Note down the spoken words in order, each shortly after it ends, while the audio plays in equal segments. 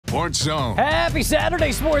Sports Zone. Happy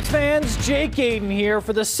Saturday, sports fans. Jake Aiden here.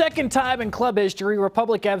 For the second time in club history,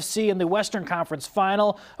 Republic FC in the Western Conference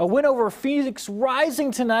Final. A win over Phoenix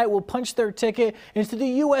Rising tonight will punch their ticket into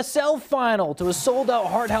the USL Final. To a sold-out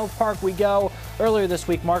Hart Health Park we go. Earlier this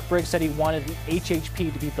week, Mark Briggs said he wanted the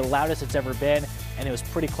HHP to be the loudest it's ever been, and it was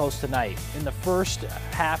pretty close tonight. In the first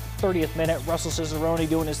half, 30th minute, Russell Cicerone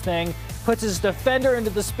doing his thing, puts his defender into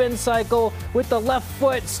the spin cycle with the left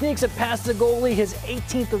foot, sneaks it past the goalie, his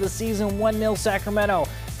 18th of the season, 1-0 Sacramento.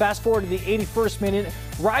 Fast forward to the 81st minute,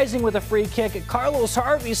 Rising with a free kick. Carlos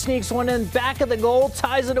Harvey sneaks one in back of the goal,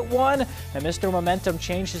 ties it at 1, and Mr. Momentum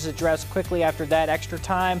changed his address quickly after that. Extra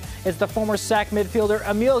time is the former Sac midfielder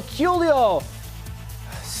Emil Culio.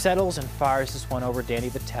 Settles and fires this one over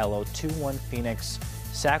Danny Vitello. 2-1 Phoenix.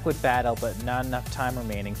 Sac would battle, but not enough time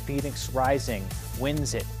remaining. Phoenix Rising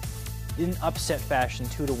wins it in upset fashion,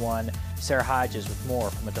 2-1. Sarah Hodges with more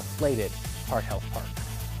from a deflated Hart Health Park.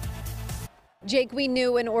 Jake, we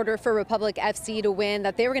knew in order for Republic FC to win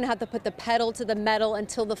that they were going to have to put the pedal to the metal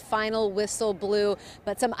until the final whistle blew.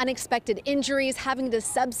 But some unexpected injuries, having to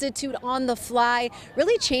substitute on the fly,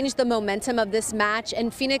 really changed the momentum of this match,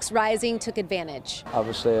 and Phoenix Rising took advantage.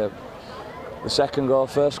 Obviously, the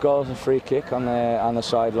first goal was a free kick on the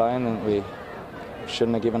sideline, and we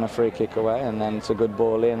shouldn't have given a free kick away, and then it's a good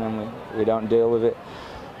ball in and we don't deal with it.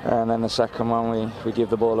 And then the second one, we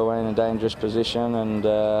give the ball away in a dangerous position, and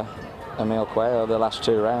Emil Cuello, the last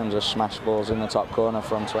 2 rounds, has smashed balls in the top corner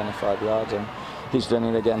from 25 yards, and he's done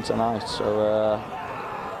it again tonight. So,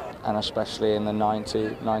 and especially in the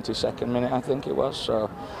 92nd minute, I think it was. So,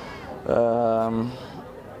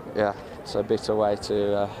 yeah, it's a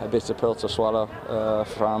bitter pill to swallow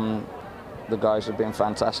from the guys who've been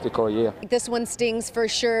fantastic all year. This one stings for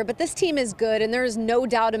sure, but this team is good, and there is no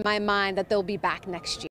doubt in my mind that they'll be back next year.